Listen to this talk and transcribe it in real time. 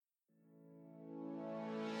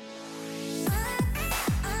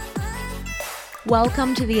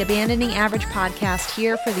Welcome to the Abandoning Average podcast,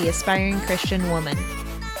 here for the aspiring Christian woman.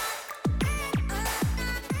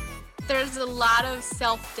 There's a lot of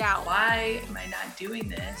self-doubt. Why am I not doing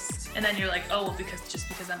this? And then you're like, oh, well,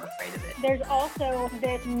 because I'm afraid of it. There's also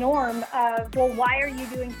this norm of, well, why are you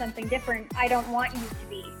doing something different? I don't want you to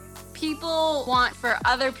be. People want for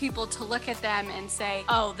other people to look at them and say,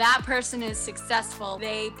 oh, that person is successful.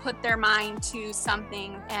 They put their mind to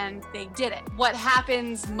something and they did it. What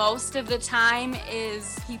happens most of the time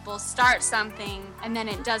is people start something and then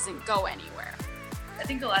it doesn't go anywhere. I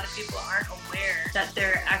think a lot of people aren't aware that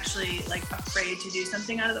they're actually afraid to do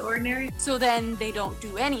something out of the ordinary. So then they don't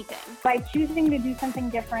do anything. By choosing to do something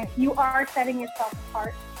different, you are setting yourself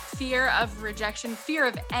apart. Fear of rejection, fear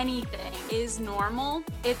of anything is normal.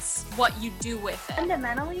 It's what you do with it.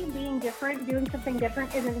 Fundamentally, being different, doing something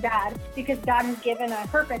different isn't bad because God has given a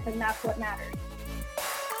purpose and that's what matters.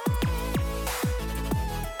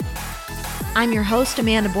 I'm your host,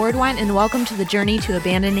 Amanda Boardwine, and welcome to the journey to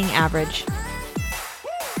abandoning average.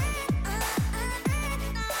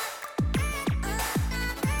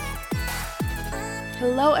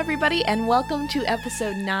 Hello, everybody, and welcome to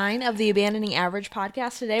episode 9 of the Abandoning Average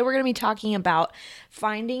podcast. Today, we're going to be talking about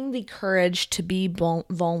finding the courage to be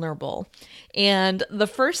vulnerable. And the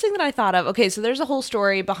first thing that I thought of, okay, so there's a whole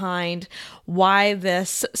story behind why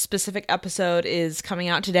this specific episode is coming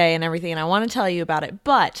out today and everything, and I want to tell you about it,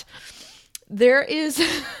 but there is,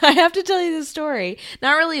 I have to tell you this story.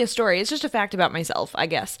 Not really a story, it's just a fact about myself, I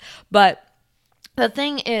guess. But the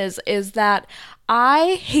thing is that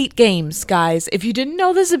I hate games, guys. If you didn't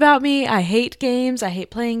know this about me, I hate games. I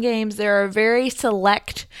hate playing games. There are a very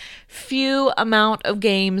select few amount of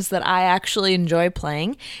games that I actually enjoy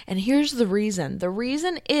playing. And here's the reason. The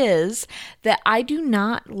reason is that I do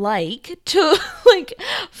not like to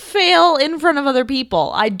fail in front of other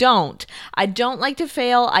people. I don't like to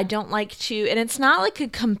fail. I don't like to, and it's not like a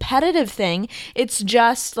competitive thing. It's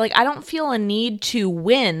just I don't feel a need to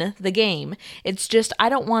win the game. It's just, I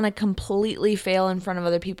don't want to completely fail in front of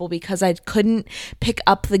other people because I couldn't pick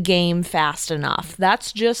up the game fast enough.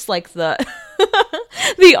 That's just the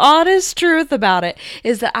the honest truth about it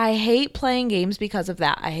is that I hate playing games because of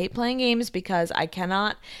that. I hate playing games because I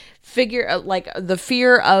cannot figure the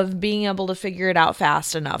fear of being able to figure it out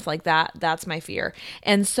fast enough. That's my fear.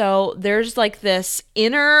 And so there's this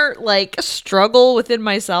inner struggle within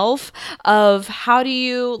myself of how do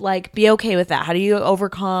you be okay with that? How do you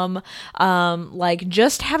overcome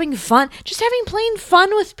just having plain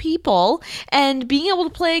fun with people and being able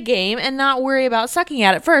to play a game and not worry about sucking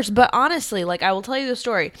at it first. But honestly, I will tell you the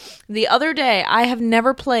story. The other day, I have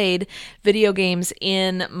never played video games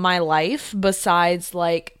in my life besides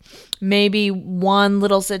maybe one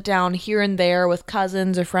little sit down here and there with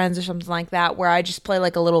cousins or friends or something like that, where I just play a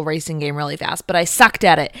little racing game really fast, but I sucked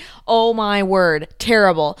at it. Oh my word,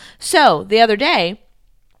 terrible. So the other day,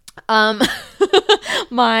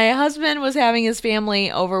 my husband was having his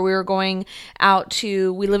family over. We live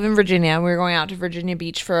in Virginia, and we were going out to Virginia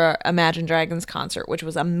Beach for a Imagine Dragons concert, which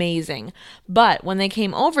was amazing. But when they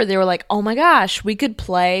came over, they were like, oh my gosh, we could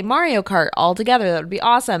play Mario Kart all together. That would be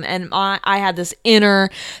awesome. And I had this inner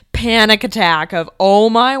panic attack of, oh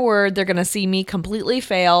my word, they're going to see me completely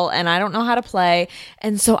fail, and I don't know how to play.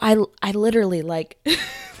 And so I literally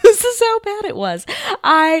this is how bad it was.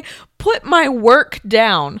 I put my work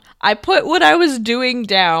down. I put what I was doing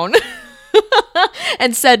down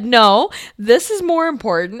and said, no, this is more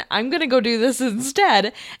important. I'm going to go do this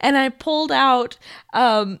instead. And I pulled out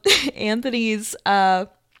Anthony's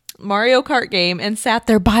Mario Kart game and sat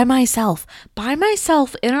there by myself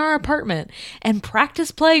in our apartment and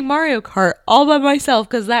practiced playing Mario Kart all by myself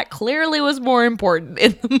because that clearly was more important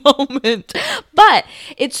in the moment. But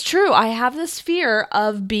it's true. I have this fear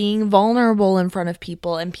of being vulnerable in front of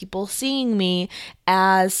people and people seeing me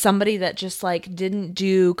as somebody that just didn't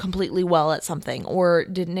do completely well at something or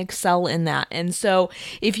didn't excel in that. And so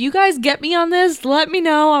if you guys get me on this, let me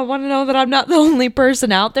know. I want to know that I'm not the only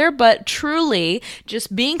person out there, but truly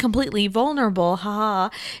just being completely vulnerable,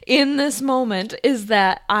 in this moment is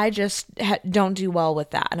that I just don't do well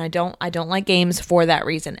with that. And I don't like games for that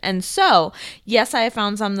reason. And so, yes, I have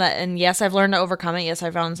found some and yes, I've learned to overcome it. Yes,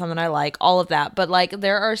 I found some that I like, all of that. But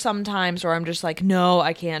there are some times where I'm just no,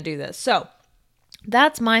 I can't do this. So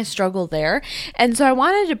that's my struggle there. And so I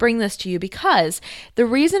wanted to bring this to you because the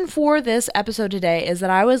reason for this episode today is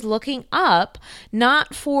that I was looking up,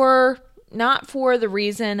 not for the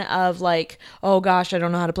reason of oh gosh, I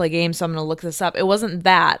don't know how to play games, so I'm going to look this up. It wasn't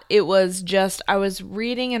that. It was just, I was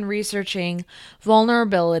reading and researching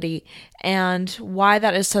vulnerability and why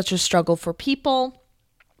that is such a struggle for people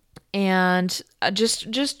and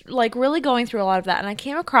just like really going through a lot of that. And I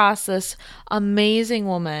came across this amazing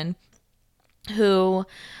woman who,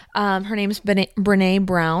 her name is Brene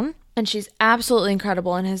Brown. And she's absolutely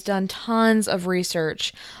incredible and has done tons of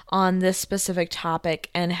research on this specific topic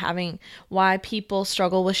and why people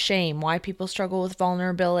struggle with shame, why people struggle with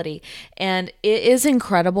vulnerability. And it is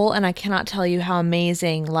incredible. And I cannot tell you how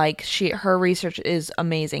amazing, her research is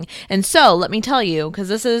amazing. And so let me tell you, because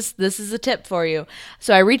this is a tip for you.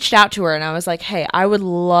 So I reached out to her and I was like, hey, I would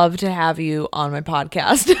love to have you on my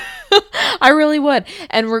podcast. I really would.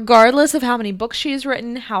 And regardless of how many books she has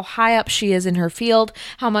written, how high up she is in her field,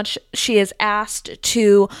 how much she is asked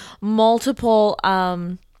to multiple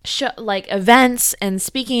events and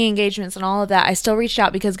speaking engagements and all of that, I still reached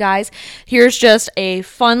out because, guys, here's just a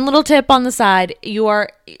fun little tip on the side.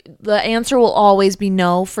 The answer will always be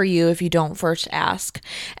no for you if you don't first ask.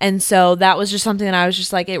 And so that was just something that I was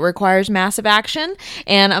just like, it requires massive action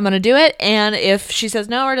and I'm going to do it. And if she says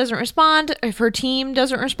no or doesn't respond, if her team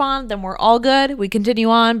doesn't respond, then we're all good. We continue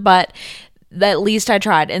on, but at least I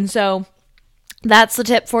tried. And so that's the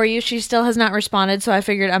tip for you. She still has not responded, so I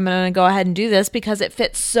figured I'm going to go ahead and do this because it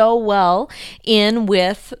fits so well in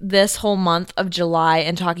with this whole month of July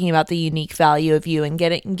and talking about the unique value of you and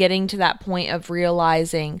getting to that point of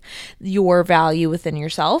realizing your value within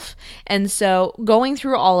yourself. And so going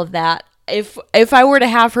through all of that, if I were to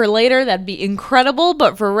have her later, that'd be incredible.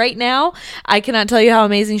 But for right now, I cannot tell you how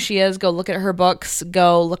amazing she is. Go look at her books.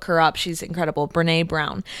 Go look her up. She's incredible. Brene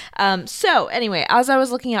Brown. So anyway, as I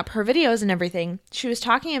was looking up her videos and everything, she was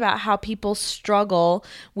talking about how people struggle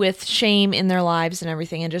with shame in their lives and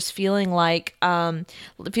everything, and just feeling like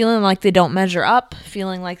they don't measure up,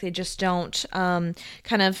 feeling like they just don't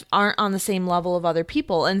kind of aren't on the same level of other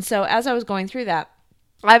people. And so as I was going through that,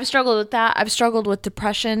 I've struggled with that. I've struggled with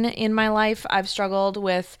depression in my life. I've struggled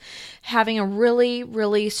with having a really,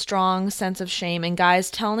 really strong sense of shame. And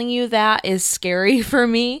guys, telling you that is scary for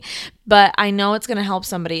me, but I know it's going to help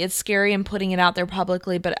somebody. It's scary in putting it out there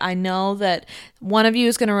publicly, but I know that one of you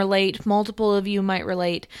is going to relate. Multiple of you might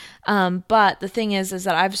relate. But the thing is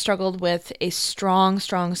that I've struggled with a strong,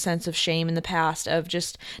 strong sense of shame in the past of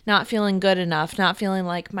just not feeling good enough, not feeling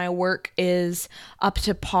like my work is up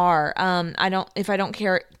to par. I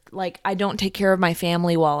don't take care of my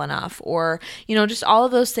family well enough, or, just all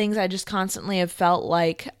of those things. I just constantly have felt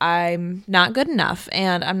like I'm not good enough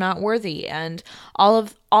and I'm not worthy and all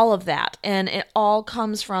of that. And it all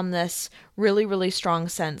comes from this really, really strong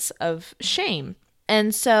sense of shame.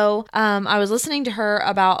 And so I was listening to her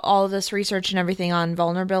about all of this research and everything on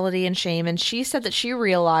vulnerability and shame. And she said that she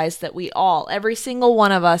realized that every single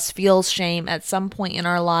one of us feels shame at some point in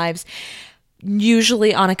our lives,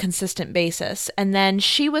 usually on a consistent basis. And then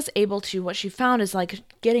she was able to, what she found is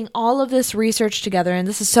getting all of this research together. And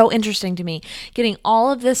this is so interesting to me, getting all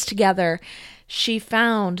of this together. She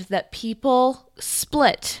found that people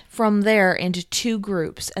split from there into two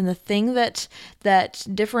groups. And the thing that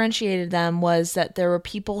differentiated them was that there were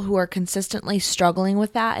people who are consistently struggling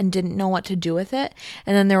with that and didn't know what to do with it.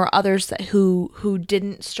 And then there were others who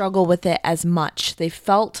didn't struggle with it as much. They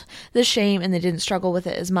felt the shame and they didn't struggle with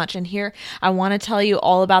it as much. And here, I want to tell you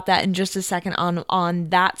all about that in just a second on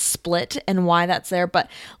that split and why that's there. But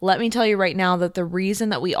let me tell you right now that the reason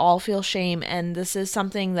that we all feel shame, and this is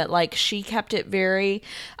something that she kept it very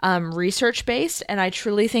research-based, and I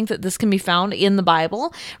truly think that this can be found in the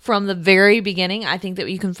Bible from the very beginning. I think that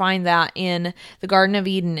you can find that in the Garden of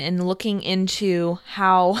Eden, and looking into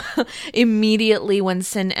how immediately when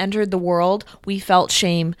sin entered the world, we felt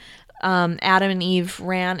shame. Adam and Eve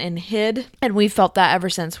ran and hid, and we felt that ever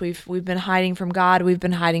since. We've been hiding from God, we've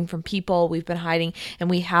been hiding from people, we've been hiding, and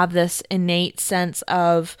we have this innate sense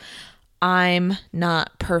of I'm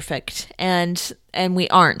not perfect, and we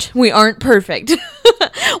aren't perfect.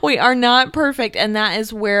 We are not perfect, and that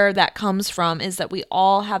is where that comes from, is that we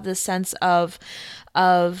all have this sense of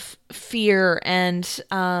fear and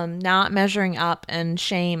not measuring up and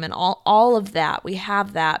shame and all of that. We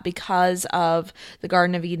have that because of the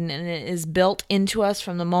Garden of Eden, and it is built into us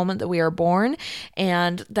from the moment that we are born.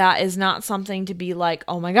 And that is not something to be like,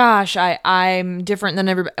 oh my gosh, I'm different than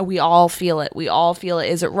everybody. We all feel it. We all feel it.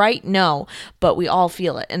 Is it right? No, but we all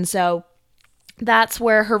feel it. And so that's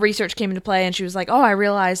where her research came into play, and she was like, oh, I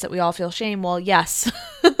realized that we all feel shame. Well, yes.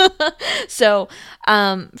 So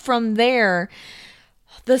from there,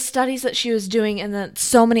 the studies that she was doing and that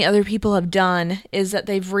so many other people have done is that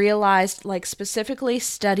they've realized, like specifically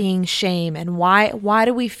studying shame and why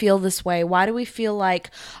do we feel this way? Why do we feel like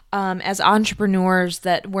as entrepreneurs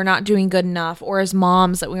that we're not doing good enough, or as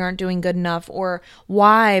moms that we aren't doing good enough, or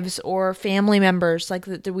wives or family members like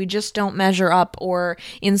that we just don't measure up, or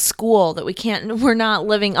in school that we're not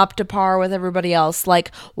living up to par with everybody else.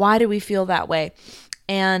 Like, why do we feel that way?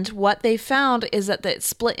 And what they found is that it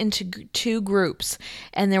split into two groups.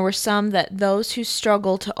 And there were some that those who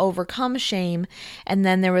struggle to overcome shame. And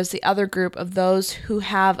then there was the other group of those who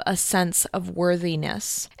have a sense of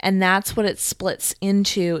worthiness. And that's what it splits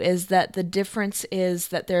into, is that the difference is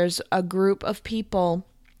that there's a group of people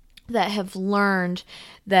that have learned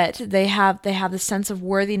that they have the sense of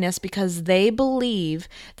worthiness because they believe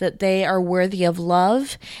that they are worthy of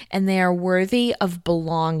love and they are worthy of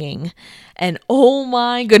belonging. And oh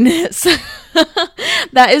my goodness,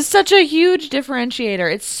 that is such a huge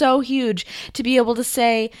differentiator. It's so huge to be able to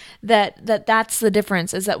say that's the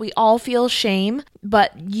difference, is that we all feel shame,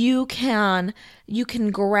 but you can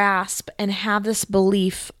grasp and have this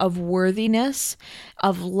belief of worthiness,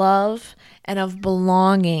 of love, and of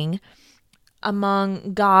belonging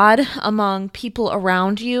among God, among people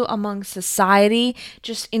around you, among society,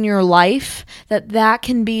 just in your life, that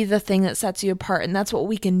can be the thing that sets you apart. And that's what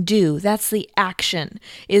we can do. That's the action,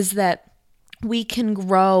 is that we can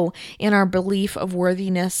grow in our belief of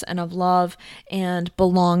worthiness and of love and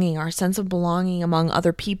belonging, our sense of belonging among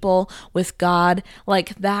other people, with God.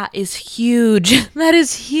 Like, that is huge. That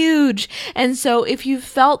is huge. And so if you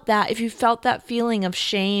felt that feeling of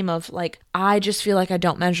shame, of like, I just feel like I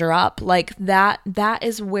don't measure up, like that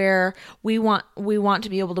is where we want to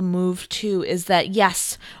be able to move to, is that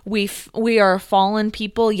yes, we are fallen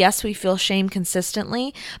people. Yes, we feel shame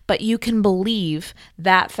consistently, but you can believe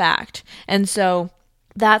that fact. And so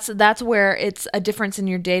that's where it's a difference in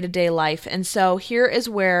your day-to-day life. And so here is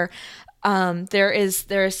where there is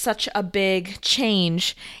such a big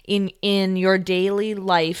change in your daily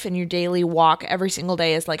life and your daily walk every single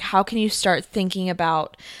day, is like, how can you start thinking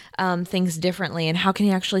about things differently, and how can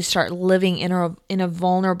you actually start living in a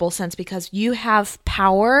vulnerable sense, because you have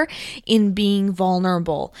power in being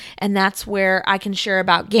vulnerable. And that's where I can share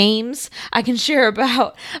about games. I can share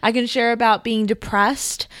about being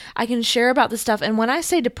depressed. I can share about this stuff. And when I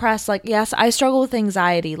say depressed, like, yes, I struggle with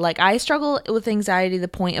anxiety. Like, I struggle with anxiety to the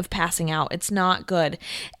point of passing out. It's not good.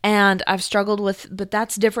 And I've struggled with, but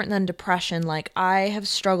that's different than depression. Like, I have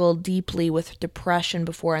struggled deeply with depression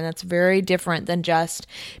before, and that's very different than just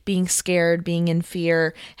being scared, being in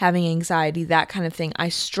fear, having anxiety, that kind of thing. I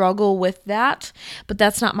struggle with that, but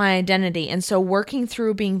that's not my identity. And so working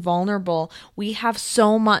through being vulnerable, we have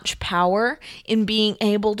so much power in being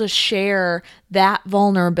able to share that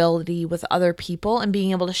vulnerability with other people and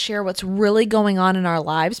being able to share what's really going on in our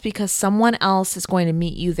lives, because someone else is going to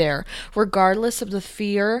meet you there, regardless of the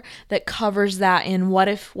fear that covers that in what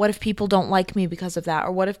if people don't like me because of that,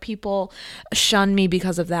 or what if people shun me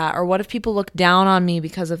because of that, or what if people look down on me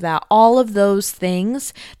because of that. All of those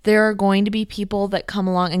things, there are going to be people that come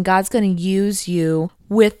along, and God's going to use you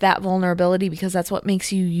with that vulnerability, because that's what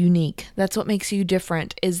makes you unique. That's what makes you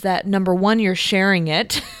different, is that number one, you're sharing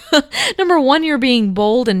it. Number one, you're being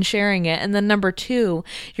bold and sharing it. And then number two,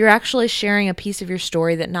 you're actually sharing a piece of your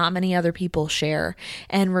story that not many other people share.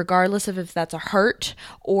 And regardless of if that's a hurt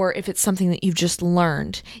or if it's something that you've just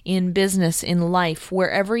learned in business, in life,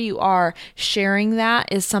 wherever you are, sharing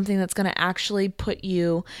that is something that's going to actually put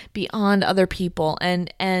you beyond other people.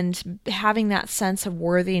 And having that sense of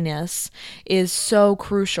worthiness is so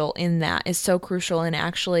crucial in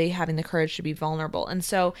actually having the courage to be vulnerable. And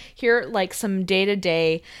so here, like some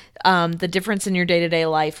day-to-day, the difference in your day-to-day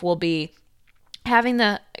life will be having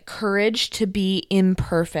the courage to be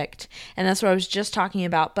imperfect. And that's what I was just talking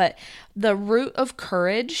about. But the root of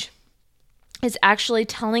courage is actually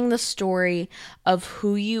telling the story of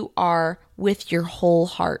who you are with your whole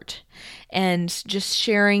heart, and just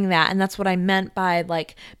sharing that. And that's what I meant by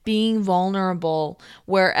like being vulnerable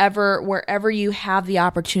wherever you have the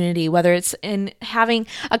opportunity, whether it's in having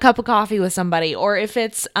a cup of coffee with somebody, or if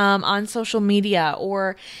it's on social media,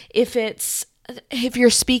 or if you're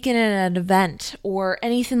speaking at an event or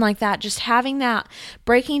anything like that. Just having that,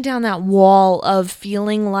 breaking down that wall of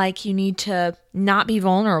feeling like you need to not be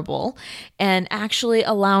vulnerable, and actually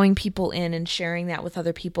allowing people in and sharing that with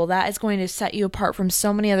other people. That is going to set you apart from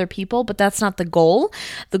so many other people, but that's not the goal.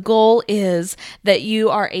 The goal is that you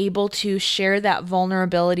are able to share that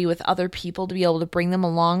vulnerability with other people, to be able to bring them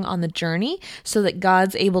along on the journey, so that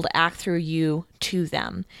God's able to act through you to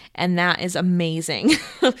them. And that is amazing.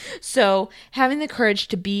 So having the courage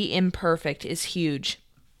to be imperfect is huge.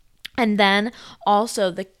 And then also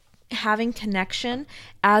the having connection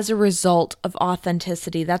as a result of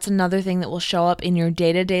authenticity. That's another thing that will show up in your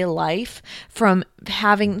day-to-day life from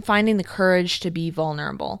finding the courage to be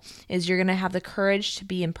vulnerable. Is you're going to have the courage to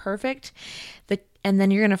be imperfect, and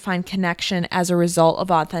then you're going to find connection as a result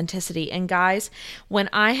of authenticity. And guys, when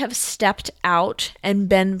I have stepped out and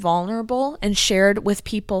been vulnerable and shared with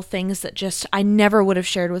people things that just I never would have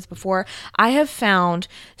shared with before, I have found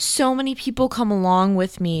so many people come along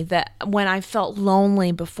with me that when I felt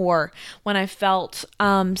lonely before, when I felt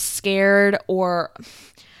scared, or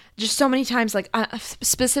just so many times, like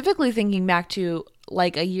specifically thinking back to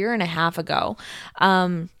like a year and a half ago,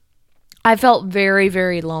 I felt very,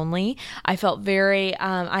 very lonely. I felt very,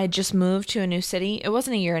 I had just moved to a new city. It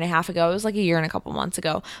wasn't a year and a half ago. It was like a year and a couple months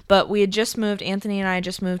ago. But we had just moved, Anthony and I had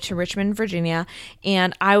just moved to Richmond, Virginia,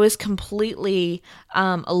 and I was completely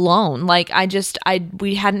alone. Like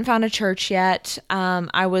we hadn't found a church yet.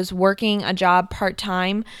 I was working a job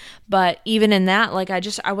part-time, but even in that, like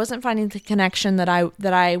I wasn't finding the connection that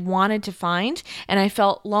I wanted to find, and I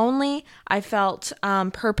felt lonely. I felt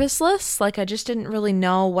purposeless, like I just didn't really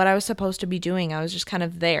know what I was supposed to be doing. I was just kind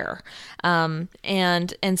of there, and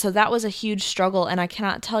so that was a huge struggle. And I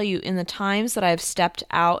cannot tell you, in the times that I've stepped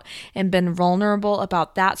out and been vulnerable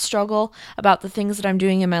about that struggle, about the things that I'm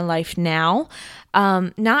doing in my life now.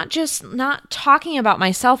 Not talking about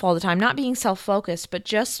myself all the time, not being self-focused, but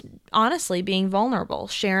just honestly being vulnerable,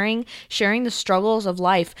 sharing the struggles of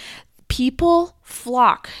life. People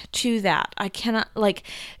flock to that. I cannot, like,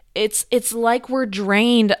 it's like we're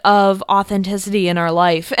drained of authenticity in our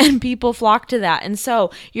life, and people flock to that. And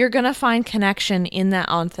so you're going to find connection in that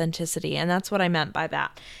authenticity. And that's what I meant by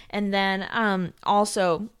that. And then,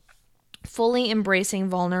 also fully embracing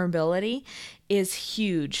vulnerability is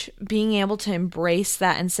huge. Being able to embrace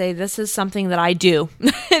that and say, this is something that I do.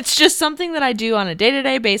 It's just something that I do on a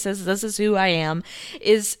day-to-day basis. This is who I am,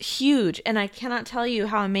 is huge. And I cannot tell you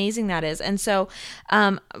how amazing that is. And so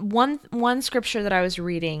one scripture that I was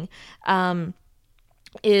reading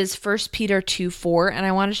is 1 Peter 2:4, and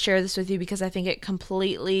I want to share this with you because I think it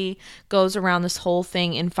completely goes around this whole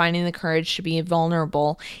thing in finding the courage to be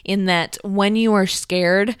vulnerable, in that when you are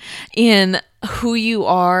scared in who you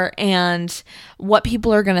are and what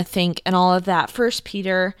people are going to think and all of that. 1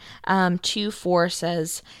 Peter 2:4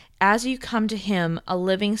 says, "As you come to him, a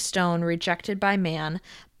living stone rejected by man,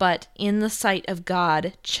 but in the sight of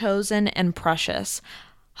God, chosen and precious."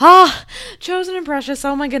 Chosen and precious.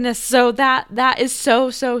 Oh my goodness. So that is so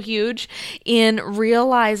huge in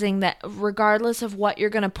realizing that regardless of what you're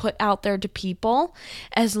going to put out there to people,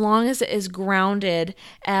 as long as it is grounded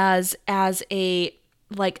as a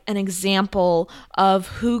like an example of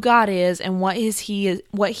who God is and what he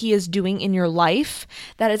is doing in your life,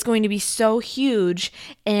 that is going to be so huge,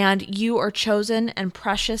 and you are chosen and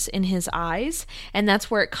precious in his eyes. And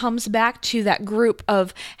that's where it comes back to that group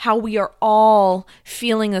of how we are all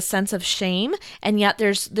feeling a sense of shame, and yet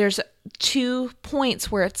there's 2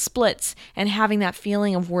 points where it splits, and having that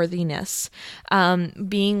feeling of worthiness,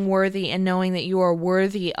 being worthy and knowing that you are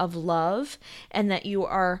worthy of love and that you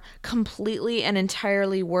are completely and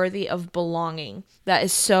entirely worthy of belonging. That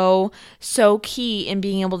is so key in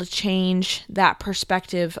being able to change that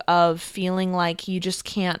perspective of feeling like you just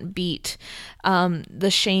can't beat the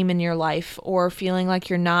shame in your life, or feeling like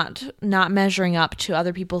you're not measuring up to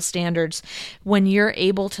other people's standards. When you're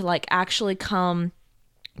able to like actually come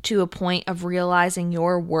to a point of realizing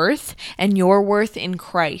your worth and your worth in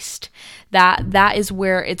Christ, that is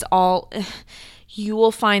where it's all. You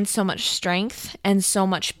will find so much strength and so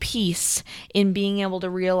much peace in being able to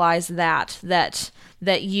realize that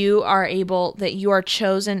you are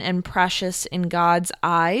chosen and precious in God's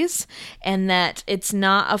eyes, and that it's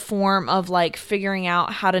not a form of like figuring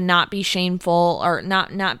out how to not be shameful or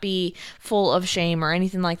not be full of shame or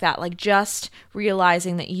anything like that. Like just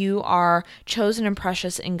realizing that you are chosen and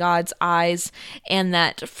precious in God's eyes, and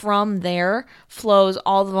that from there flows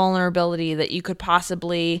all the vulnerability that you could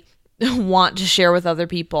possibly want to share with other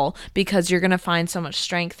people, because you're going to find so much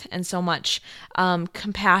strength and so much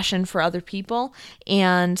compassion for other people,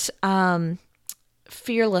 and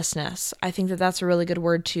fearlessness. I think that's a really good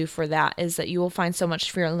word too for that, is that you will find so much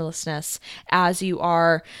fearlessness as you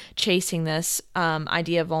are chasing this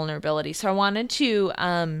idea of vulnerability. So I wanted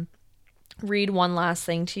to read one last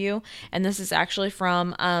thing to you, and this is actually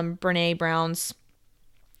from Brene Brown's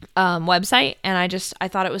website, and I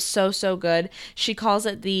thought it was so good. She calls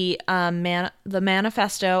it the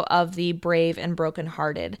manifesto of the brave and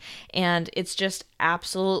brokenhearted, and it's just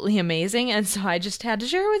absolutely amazing. And so I just had to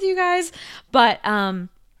share it with you guys. But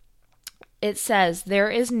It says, there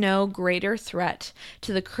is no greater threat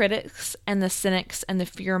to the critics and the cynics and the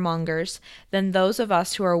fearmongers than those of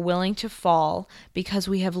us who are willing to fall because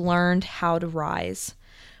we have learned how to rise.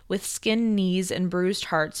 With skinned knees and bruised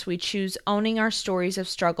hearts, we choose owning our stories of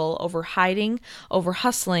struggle over hiding, over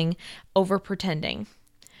hustling, over pretending.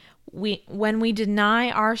 When we deny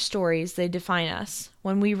our stories, they define us.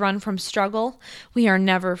 When we run from struggle, we are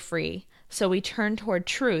never free. So we turn toward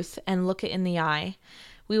truth and look it in the eye.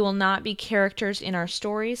 We will not be characters in our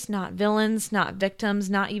stories, not villains, not victims,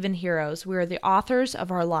 not even heroes. We are the authors of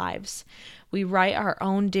our lives. We write our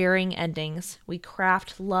own daring endings. We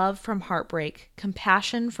craft love from heartbreak,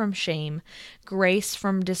 compassion from shame, grace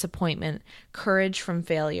from disappointment, courage from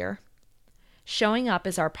failure. Showing up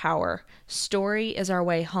is our power. Story is our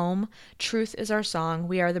way home. Truth is our song.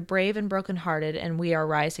 We are the brave and brokenhearted, and we are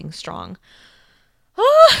rising strong.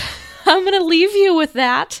 Oh, I'm going to leave you with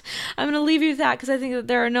that. Because I think that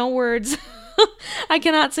there are no words. I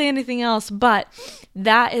cannot say anything else, but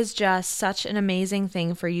that is just such an amazing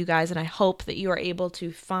thing for you guys, and I hope that you are able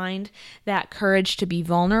to find that courage to be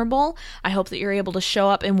vulnerable. I hope that you're able to show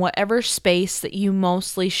up in whatever space that you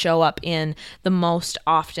mostly show up in the most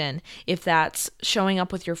often. If that's showing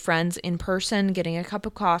up with your friends in person, getting a cup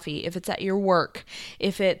of coffee, if it's at your work,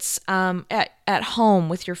 if it's at home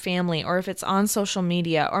with your family, or if it's on social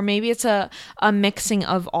media, or maybe it's a mixing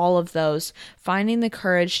of all of those. Finding the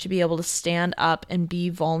courage to be able to stand up and be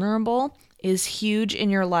vulnerable is huge in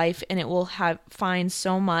your life, and it will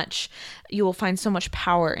you will find so much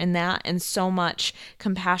power in that, and so much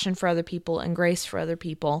compassion for other people and grace for other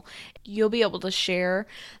people. You'll be able to share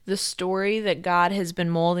the story that God has been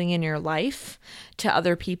molding in your life to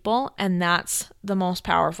other people, and that's the most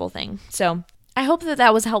powerful thing. So I hope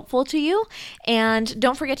that was helpful to you, and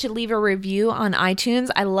don't forget to leave a review on iTunes.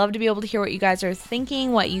 I love to be able to hear what you guys are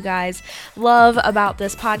thinking, what you guys love about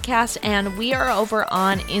this podcast, and we are over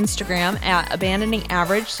on Instagram at Abandoning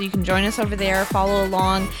Average, so you can join us over there, follow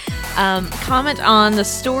along, comment on the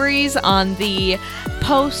stories, on the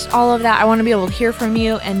posts, all of that. I want to be able to hear from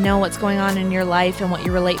you and know what's going on in your life and what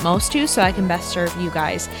you relate most to, so I can best serve you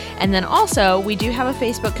guys. And then also, we do have a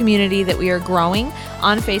Facebook community that we are growing.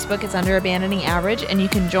 On Facebook, it's under Abandoning Average, and you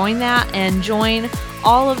can join that and join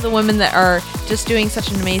all of the women that are just doing such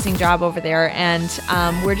an amazing job over there. And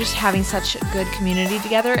we're just having such a good community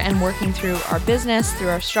together and working through our business, through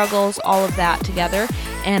our struggles, all of that together.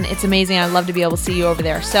 And it's amazing. I'd love to be able to see you over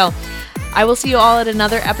there. So I will see you all at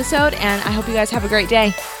another episode, and I hope you guys have a great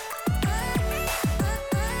day.